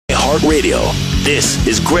iHeartRadio. This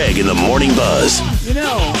is Greg in the Morning Buzz. You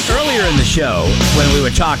know, earlier in the show, when we were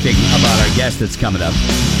talking about our guest that's coming up,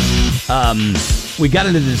 we got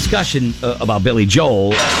into the discussion about Billy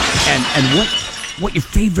Joel and what your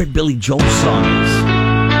favorite Billy Joel song is.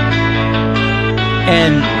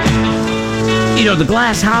 And, you know, the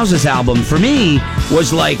Glass Houses album, for me,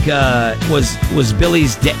 was like, was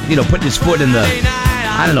Billy's, putting his foot in the,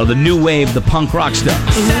 I don't know, the new wave, the punk rock stuff.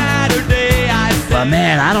 But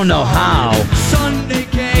man, I don't know how,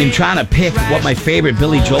 in trying to pick what my favorite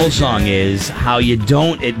Billy Joel song is, how you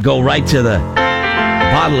don't go right to the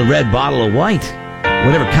bottle of red, bottle of white,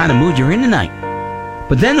 whatever kind of mood you're in tonight.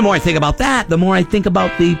 But then the more I think about that, the more I think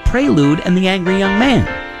about the Prelude and the Angry Young Man.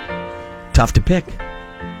 Tough to pick,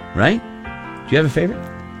 right? Do you have a favorite?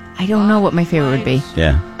 I don't know what my favorite would be.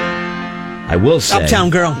 Yeah. I will say... Uptown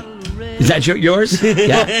Girl. Is that yours?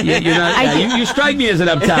 Yeah. You're not, you strike me as an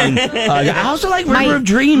Uptown. I also like River of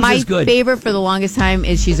Dreams is good. My favorite for the longest time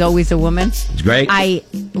is She's Always a Woman. It's great. I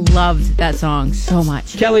loved that song so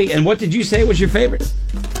much. Kelly, and what did you say was your favorite?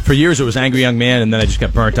 For years it was Angry Young Man, and then I just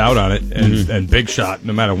got burnt out on it. And Big Shot,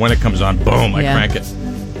 no matter when it comes on, boom, I crank it.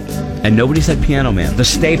 And nobody said Piano Man, the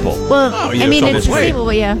staple. Well, I mean, it's a staple,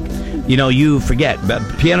 but yeah. You know, you forget.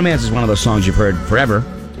 But Piano Man is one of those songs you've heard forever,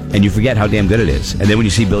 and you forget how damn good it is. And then when you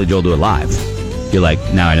see Billy Joel do it live, you're like,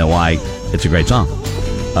 now I know why it's a great song.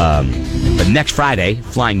 But next Friday,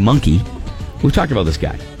 Flying Monkey, we've talked about this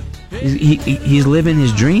guy. He's living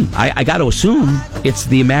his dream. I got to assume it's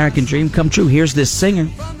the American dream come true. Here's this singer,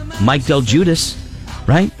 Mike Del Giudice,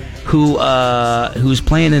 right? Who's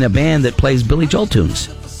playing in a band that plays Billy Joel tunes.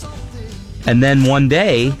 And then one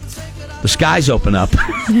day, the skies open up,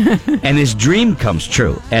 and his dream comes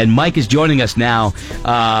true. And Mike is joining us now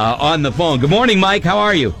on the phone. Good morning, Mike. How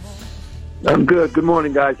are you? I'm good. Good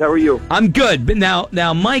morning, guys. How are you? I'm good. But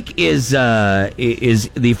now Mike is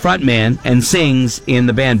the front man and sings in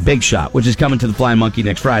the band Big Shot, which is coming to the Flying Monkey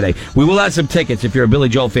next Friday. We will have some tickets. If you're a Billy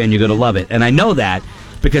Joel fan, you're going to love it. And I know that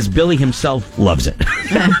because Billy himself loves it.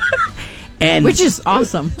 And which is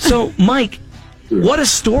awesome. So, Mike, what a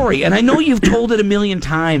story. And I know you've told it a million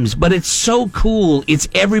times, but it's so cool. It's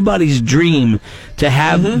everybody's dream to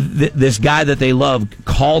have this guy that they love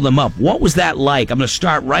call them up. What was that like? I'm going to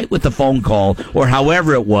start right with the phone call, or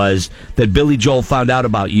however it was that Billy Joel found out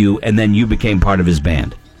about you and then you became part of his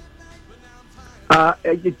band.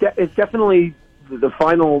 It's definitely the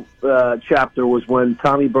final chapter was when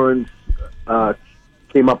Tommy Burns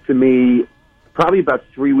came up to me probably about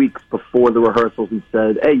 3 weeks before the rehearsals and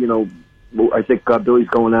said, hey, you know, I think Billy's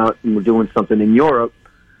going out and we're doing something in Europe.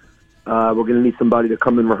 We're going to need somebody to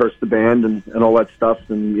come and rehearse the band and all that stuff.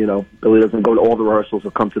 And, you know, Billy doesn't go to all the rehearsals.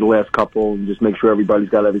 He'll come to the last couple and just make sure everybody's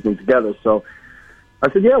got everything together. So I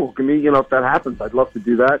said, yeah, well, give me, if that happens, I'd love to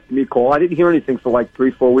do that. Give me a call. I didn't hear anything for like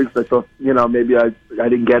 3-4 weeks. I thought, maybe I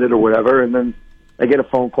didn't get it or whatever. And then I get a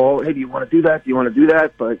phone call. Hey, do you want to do that? Do you want to do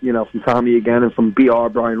that? But, from Tommy again and from BR,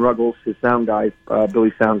 Brian Ruggles, his sound guy,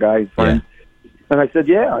 Billy's sound guy, friend. Yeah. And I said,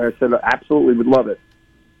 yeah. I said, absolutely would love it.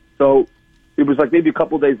 So it was like maybe a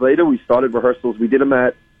couple of days later, we started rehearsals. We did them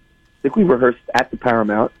I think we rehearsed at the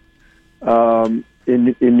Paramount in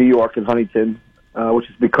New York, in Huntington, which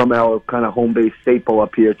has become our kind of home-based staple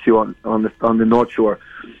up here, too, on the North Shore.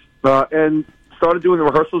 And started doing the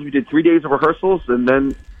rehearsals. We did 3 days of rehearsals, and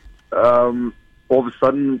then all of a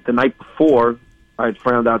sudden, the night before, I had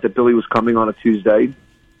found out that Billy was coming on a Tuesday.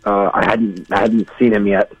 I hadn't seen him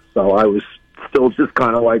yet, so I was still just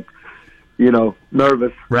kind of like,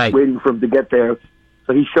 nervous, right, waiting for him to get there.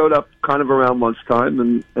 So he showed up kind of around lunchtime,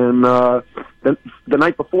 and then the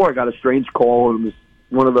night before I got a strange call, and it was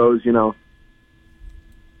one of those, you got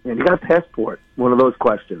a passport, one of those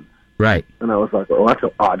questions. Right. And I was like, oh, that's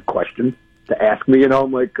an odd question to ask me.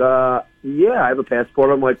 I'm like, yeah, I have a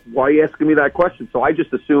passport. I'm like, why are you asking me that question? So I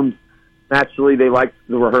just assumed naturally they liked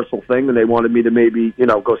the rehearsal thing, and they wanted me to maybe,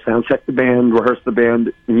 go sound check the band, rehearse the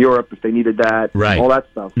band in Europe if they needed that, right, all that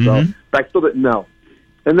stuff. So but I still didn't know.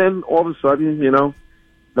 And then all of a sudden,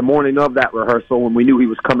 the morning of that rehearsal, when we knew he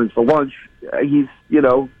was coming for lunch, he's,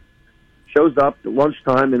 shows up at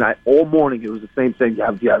lunchtime, and all morning it was the same thing.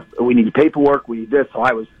 Yeah, we need paperwork, we need this. So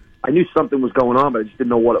I knew something was going on, but I just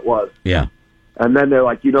didn't know what it was. Yeah. And then they're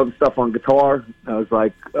like, the stuff on guitar? I was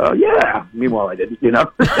like, yeah. Meanwhile, I didn't,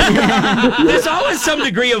 There's always some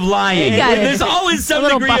degree of lying. There's always some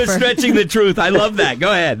degree of stretching the truth. I love that. Go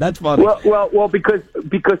ahead. That's funny. Well, because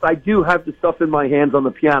I do have the stuff in my hands on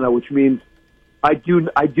the piano, which means I do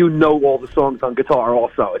know all the songs on guitar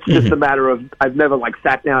also. It's just a matter of I've never like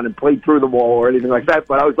sat down and played through them all or anything like that.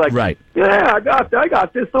 But I was like, yeah, I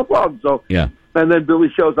got this, no problem. So yeah. And then Billy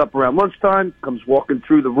shows up around lunchtime, comes walking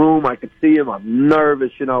through the room. I could see him. I'm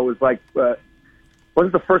nervous. You know, it was like,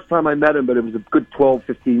 wasn't the first time I met him, but it was a good 12,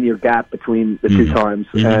 15-year gap between the two times.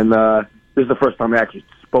 And this is the first time I actually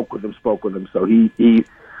spoke with him. So he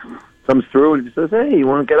comes through and he says, hey, you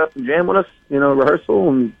want to get up and jam with us? You know, rehearsal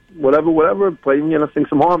and whatever. Play, you know, sing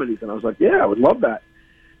some harmonies. And I was like, yeah, I would love that.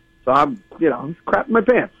 So I'm crapping my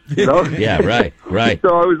pants, you know? Yeah, right.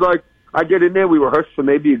 So I was like, I get in there. We rehearsed for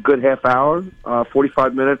maybe a good half hour,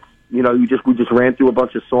 45 minutes. You know, we just ran through a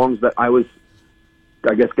bunch of songs that I was,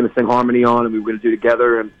 I guess, going to sing harmony on, and we were going to do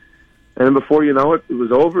together. And then before you know it, it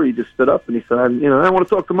was over. He just stood up and he said, I want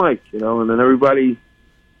to talk to Mike. You know, and then a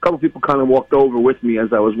couple people kind of walked over with me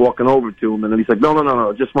as I was walking over to him, and then he's like,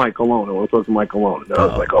 no, just Mike alone. I want to talk to Mike alone. And I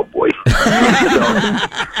was like, oh boy,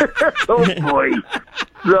 oh boy.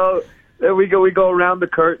 So then we go around the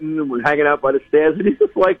curtain and we're hanging out by the stairs, and he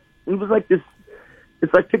was like this.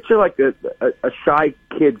 It's like picture like a shy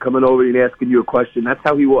kid coming over and asking you a question. That's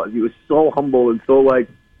how he was. He was so humble and so like,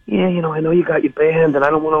 yeah, you know, I know you got your band, and I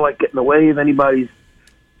don't want to like get in the way of anybody's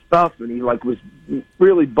stuff. And he like was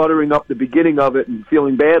really buttering up the beginning of it and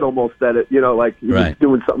feeling bad almost that it, you know, like he was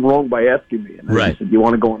doing something wrong by asking me. And then he said, you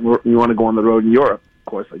want to go on the road in Europe? Of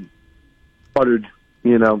course, I uttered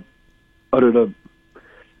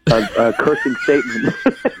a cursing statement.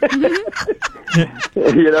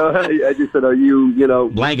 You know, I just said, "Are you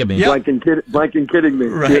blanking me? Blanking kidding me?"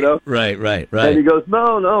 Right, you know, right. And he goes,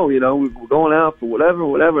 "No, you know, we're going out for whatever."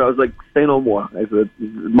 I was like, "Say no more." I said,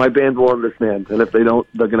 "My band will understand, and if they don't,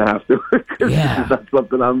 they're going to have to." Yeah, that's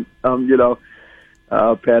something I'm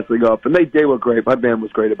passing up. And they were great. My band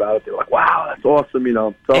was great about it. They were like, "Wow, that's awesome," you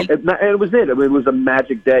know. So and it was it. I mean, it was a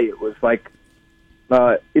magic day. It was like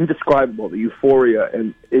indescribable, the euphoria,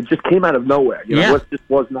 and it just came out of nowhere. You know, just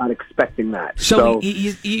was not expecting that. So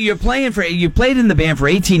you played in the band for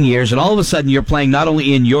 18 years, and all of a sudden you're playing not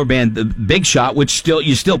only in your band, the Big Shot, which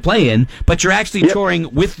you still play in, but you're actually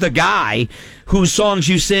touring with the guy whose songs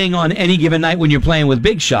you sing on any given night when you're playing with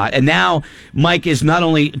Big Shot. And now Mike is not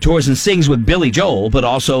only tours and sings with Billy Joel, but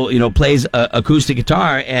also, you know, plays acoustic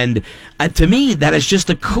guitar. And to me, that is just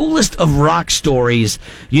the coolest of rock stories,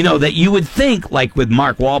 you know, that you would think, like with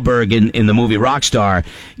Mark Wahlberg in the movie Rockstar,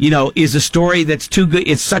 you know, is a story that's too good.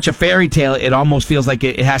 It's such a fairy tale, it almost feels like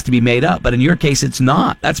it has to be made up. But in your case, it's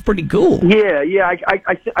not. That's pretty cool. Yeah.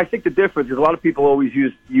 I think the difference is a lot of people always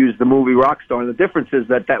use the movie Rockstar, and the difference is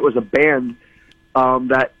that was a band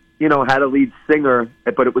that, you know, had a lead singer,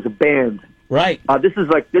 but it was a band. Right. This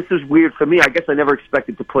is weird for me. I guess I never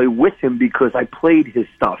expected to play with him because I played his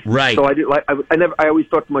stuff. Right. So I always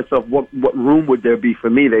thought to myself, what room would there be for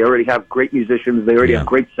me? They already have great musicians. They already have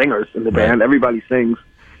great singers in the band. Everybody sings.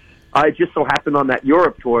 I just so happened on that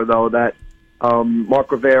Europe tour, though, that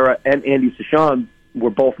Mark Rivera and Andy Sachon were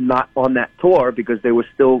both not on that tour because they were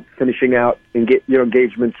still finishing out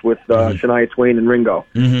engagements with Shania Twain and Ringo.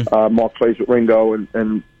 Mm-hmm. Mark plays with Ringo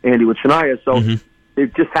and Andy with Shania. So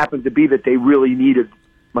it just happened to be that they really needed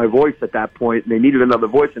my voice at that point, and they needed another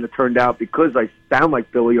voice. And it turned out because I sound like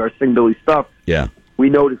Billy or sing Billy stuff, we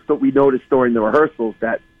noticed during the rehearsals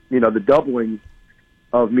that, you know, the doubling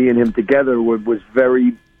of me and him together was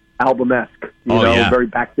very album-esque, very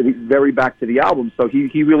back to the album. So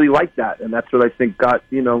he really liked that, and that's what I think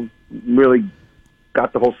really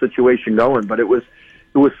got the whole situation going. But it was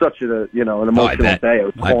such an emotional day. I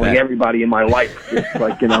was calling everybody in my life, just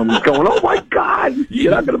like, going, oh my God,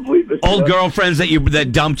 you're not going to believe this. Old girlfriends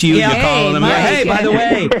that dumped you, you're calling them, hey, by the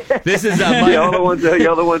way, this is Mike. The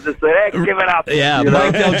other ones that say, hey, give it up. Yeah,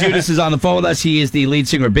 Mike Del Giudice is on the phone with us. He is the lead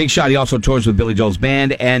singer of Big Shot. He also tours with Billy Joel's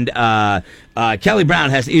band, and Kelly Brown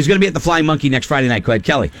he's going to be at the Flying Monkey next Friday night. Go ahead,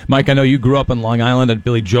 Kelly. Mike, I know you grew up on Long Island, and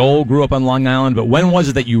Billy Joel grew up on Long Island, but when was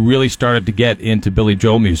it that you really started to get into Billy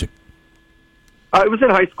Joel music? It was in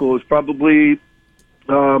high school. It was probably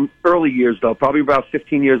early years, though, probably about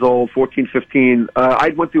 15 years old, 14, 15. I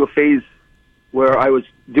went through a phase where I was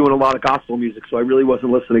doing a lot of gospel music, so I really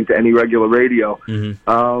wasn't listening to any regular radio.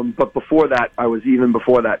 Mm-hmm. But before that,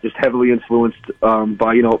 just heavily influenced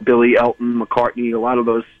by, Billy, Elton, McCartney, a lot of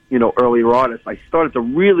those, earlier artists. I started to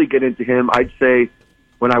really get into him, I'd say,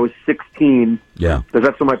 when I was 16. Yeah. Because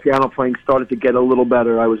that's when my piano playing started to get a little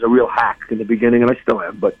better. I was a real hack in the beginning, and I still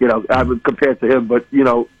am. But, I would compare it to him. But,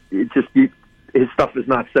 his stuff is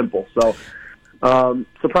not simple. So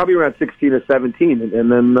probably around 16 or 17.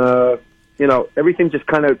 And then, everything just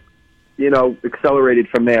kind of, accelerated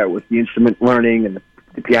from there with the instrument learning and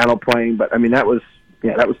the piano playing. But, I mean, that was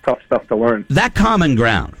that was tough stuff to learn. That common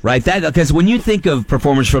ground, right? That because when you think of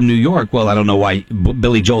performers from New York, well, I don't know why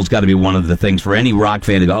Billy Joel's got to be one of the things for any rock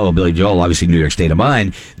fan to go, oh, Billy Joel, obviously New York State of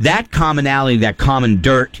Mind. That commonality, that common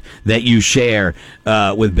dirt that you share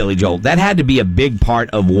with Billy Joel, that had to be a big part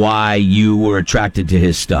of why you were attracted to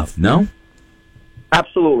his stuff, no?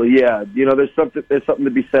 Absolutely, yeah. There's something to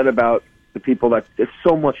be said about the people there's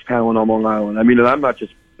so much talent on Long Island. I mean, and I'm not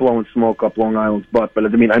just blowing smoke up Long Island's butt, but I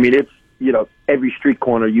mean, it's, every street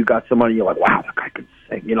corner you got somebody you're like, wow, that guy can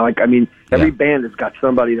sing. Every band has got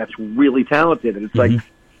somebody that's really talented, and it's like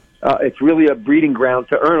it's really a breeding ground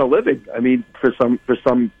to earn a living. I mean, for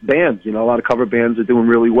some bands, a lot of cover bands are doing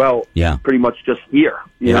really well. Yeah, pretty much just here.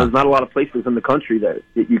 There's not a lot of places in the country that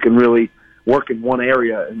you can really work in one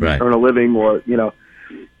area and earn a living, or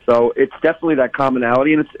So it's definitely that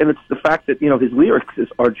commonality, and it's the fact that his lyrics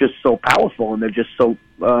are just so powerful and they're just so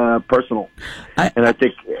personal, and I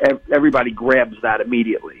think everybody grabs that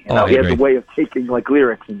immediately. He has a way of taking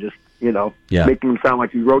lyrics and just making them sound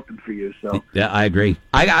like he wrote them for you. So yeah, I agree.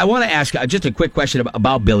 I want to ask just a quick question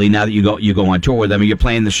about Billy. Now that you go on tour with him, you're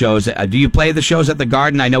playing the shows. Do you play the shows at the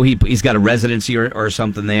Garden? I know he's got a residency or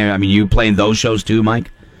something there. I mean, you playing those shows too, Mike?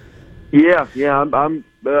 Yeah. I'm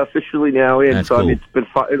officially now in. That's so cool. It's been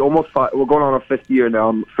almost 5. We're going on our 5th year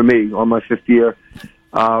now. For me, on my 5th year,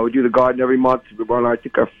 we do the Garden every month. We're on, I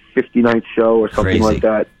think, our 59th show or something Crazy. like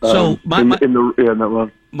that. So in that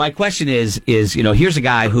run. My question is here's a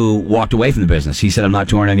guy who walked away from the business. He said, I'm not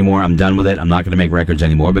touring anymore. I'm done with it. I'm not going to make records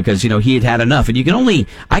anymore because, he had enough. And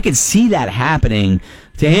I could see that happening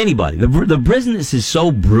to anybody. The business is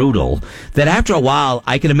so brutal that after a while,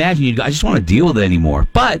 I can imagine I just want to deal with it anymore.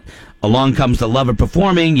 But along comes the love of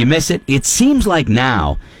performing. You miss it. It seems like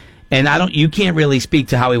now, and you can't really speak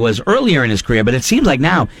to how he was earlier in his career, but it seems like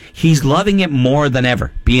now he's loving it more than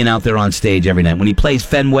ever, being out there on stage every night. When he plays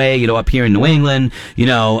Fenway, up here in New England,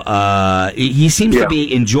 he seems to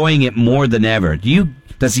be enjoying it more than ever.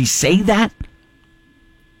 Does he say that?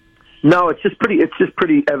 No, it's just pretty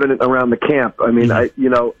evident around the camp. I mean,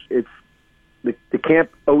 it's the camp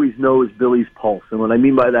always knows Billy's pulse, and what I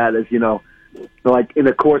mean by that is, in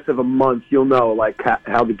the course of a month, you'll know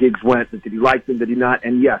how the gigs went. Did he like them? Did he not?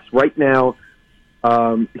 And yes, right now,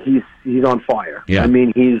 he's on fire. Yeah. I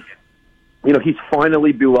mean, he's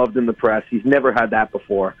finally beloved in the press. He's never had that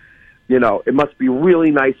before. It must be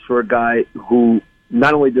really nice for a guy who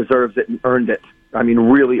not only deserves it and earned it. I mean,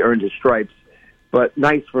 really earned his stripes, but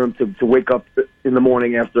nice for him to wake up in the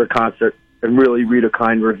morning after a concert and really read a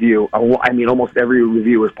kind review. I mean, almost every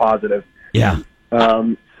review is positive. Yeah.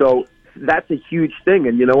 So that's a huge thing,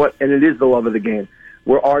 and you know what? And it is the love of the game.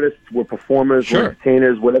 We're artists, we're performers, we're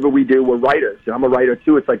entertainers. Whatever we do, we're writers. I'm a writer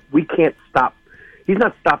too. It's like we can't stop. He's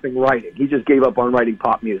not stopping writing. He just gave up on writing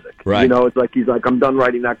pop music. Right. He's like, I'm done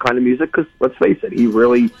writing that kind of music because let's face it, he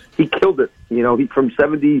killed it. He from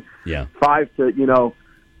 75 to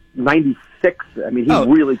 96. I mean, he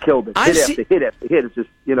really killed it. Hit after hit after hit. It's just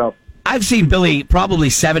I've seen Billy probably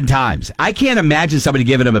 7 times. I can't imagine somebody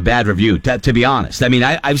giving him a bad review, to be honest. I mean,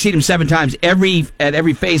 I've seen him 7 times at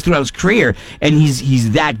every phase throughout his career, and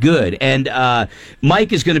he's that good. And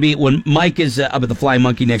Mike is going to be, when Mike is up at the Flying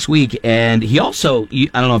Monkey next week, and he also, I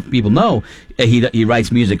don't know if people know, he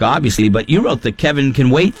writes music, obviously, but you wrote the Kevin Can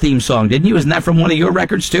Wait theme song, didn't you? Isn't that from one of your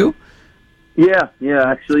records, too? Yeah,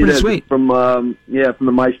 actually, that's sweet. From the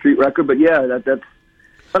My Street record, but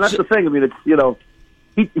that's the thing. I mean, it's,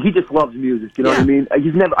 He just loves music, you know what I mean?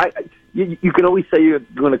 He's never. You can always say you're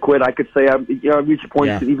going to quit. I could say I've reached a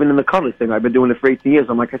point even in the cover thing. I've been doing it for 18 years.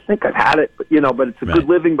 I'm like, I think I've had it, but it's a good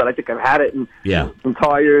living. But I think I've had it, and I'm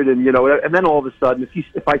tired, and and then all of a sudden,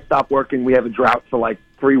 if I stop working, we have a drought for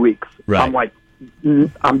 3 weeks. Right. I'm like,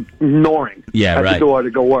 I'm gnawing at the door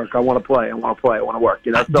to go work. I want to play. I want to work.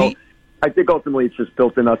 So. I think ultimately it's just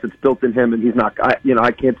built in us. It's built in him, and he's not.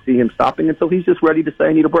 I can't see him stopping until he's just ready to say,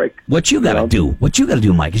 "I need a break." What you got to do,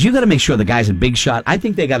 Mike, is you got to make sure the guys in Big Shot. I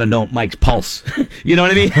think they got to know Mike's pulse. You know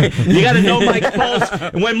what I mean? You got to know Mike's pulse.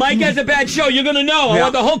 And when Mike has a bad show, you're going to know. I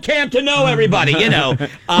want the whole camp to know everybody.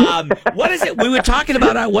 What is it? We were talking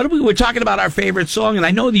about our favorite song, and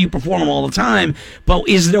I know that you perform them all the time. But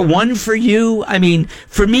is there one for you? I mean,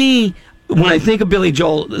 for me. When I think of Billy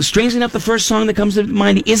Joel, strangely enough, the first song that comes to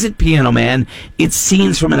mind isn't Piano Man. It's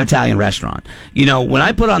Scenes from an Italian Restaurant. When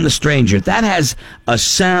I put on The Stranger, that has a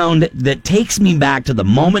sound that takes me back to the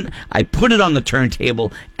moment I put it on the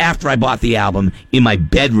turntable after I bought the album in my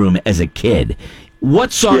bedroom as a kid.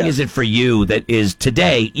 What song is it for you that is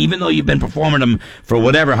today, even though you've been performing them for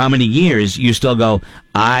how many years, you still go,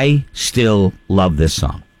 I still love this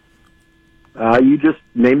song? You just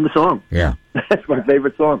named the song. Yeah. That's my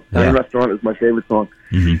favorite song. Train Restaurant is my favorite song.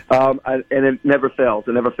 And it never fails.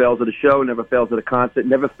 It never fails at a show, never fails at a concert,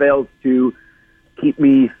 never fails to keep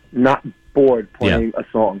me not bored playing a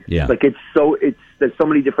song. Yeah. Like there's so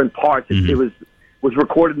many different parts. It was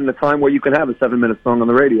recorded in a time where you can have a 7-minute song on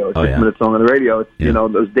the radio, a 6-minute song on the radio. It's, you know,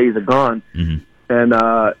 those days are gone. And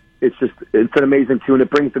it's an amazing tune. It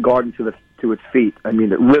brings the Garden to its feet. I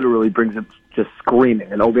mean, it literally brings it just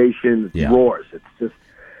screaming and ovations, roars. It's just,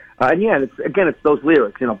 it's those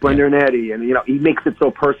lyrics, you know, Brenda and Eddie, and, you know, he makes it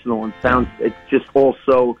so personal and sounds, it's just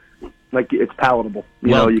also like it's palatable. You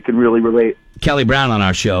know, you can really relate. Kelly Brown on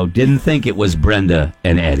our show didn't think it was Brenda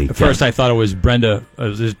and Eddie. At first, I thought it was Brenda. It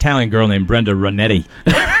was an Italian girl named Brenda Ranetti.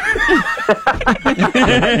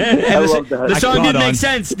 I love that. The song didn't make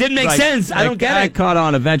sense. Didn't make sense. I don't get it. I caught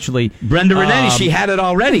on eventually. Brenda Ranetti, she had it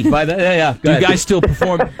already. By the Do you guys still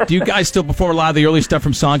perform? Do you guys still perform a lot of the early stuff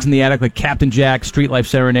from Songs in the Attic, like Captain Jack, Street Life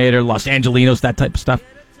Serenader, Los Angelinos, that type of stuff?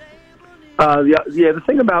 The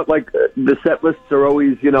thing about the set lists are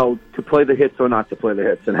always, you know, to play the hits or not to play the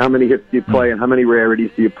hits, and how many hits do you play, and how many rarities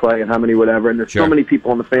do you play, and how many whatever. And there's so many people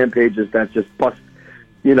on the fan pages that just bust,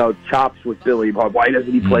 you know, chops with Billy. Why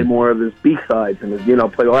doesn't he play more of his B sides and you know,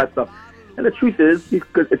 play all that stuff? And the truth is, it's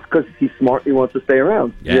because he's smart. And he wants to stay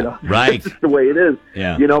around. Yeah, you know? right. It's just the way it is.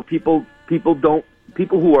 Yeah. You know, people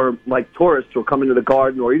who are like tourists who are coming to the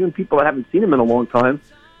Garden, or even people that haven't seen him in a long time.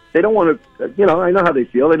 They don't want to, you know, I know how they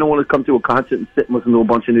feel. They don't want to come to a concert and sit and listen to a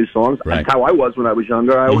bunch of new songs. Right. That's how I was when I was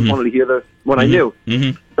younger. I always wanted to hear what I knew.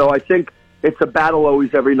 So I think it's a battle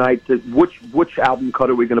always every night to which album cut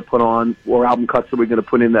are we going to put on, or album cuts are we going to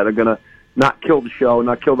put in that are going to not kill the show,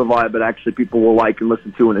 not kill the vibe, but actually people will like and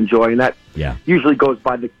listen to and enjoy. And that usually goes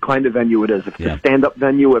by the kind of venue it is. If it's a stand-up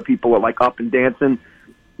venue where people are like up and dancing,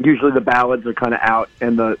 usually the ballads are kind of out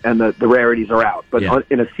and the rarities are out. But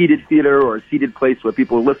in a seated theater or a seated place where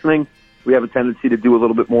people are listening, we have a tendency to do a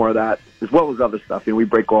little bit more of that, as well as other stuff. You know, we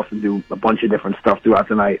break off and do a bunch of different stuff throughout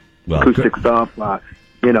the night. Acoustic stuff,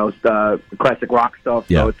 classic rock stuff.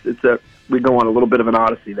 So we go on a little bit of an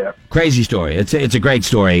odyssey there. Crazy story. It's a great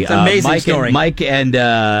story. It's an amazing story. Mike and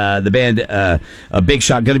the band, a Big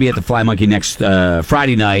Shot, going to be at the Fly Monkey next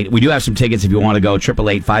Friday night. We do have some tickets if you want to go.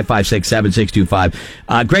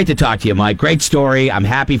 888-556-7625. Great to talk to you, Mike. Great story. I'm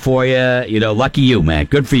happy for you. You know, lucky you, man.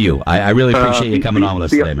 Good for you. I really appreciate you coming on with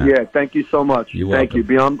us today, man. Yeah, thank you so much. Thank you.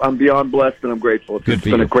 I'm beyond blessed and I'm grateful. It's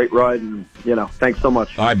been a great ride, and you know, thanks so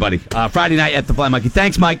much. All right, buddy. Friday night at the Fly Monkey.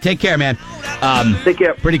 Thanks, Mike. Take care, man. Take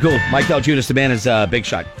care. Pretty cool. Mike Del Judas, the man, is Big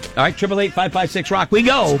Shot. All right, 888-556-ROCK. We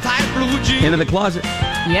go into the closet.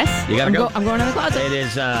 Yes. You gotta go. I'm going to the closet. It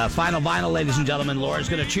is final vinyl, ladies and gentlemen. Laura's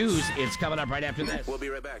going to choose. It's coming up right after this. We'll be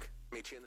right back. Meet you in the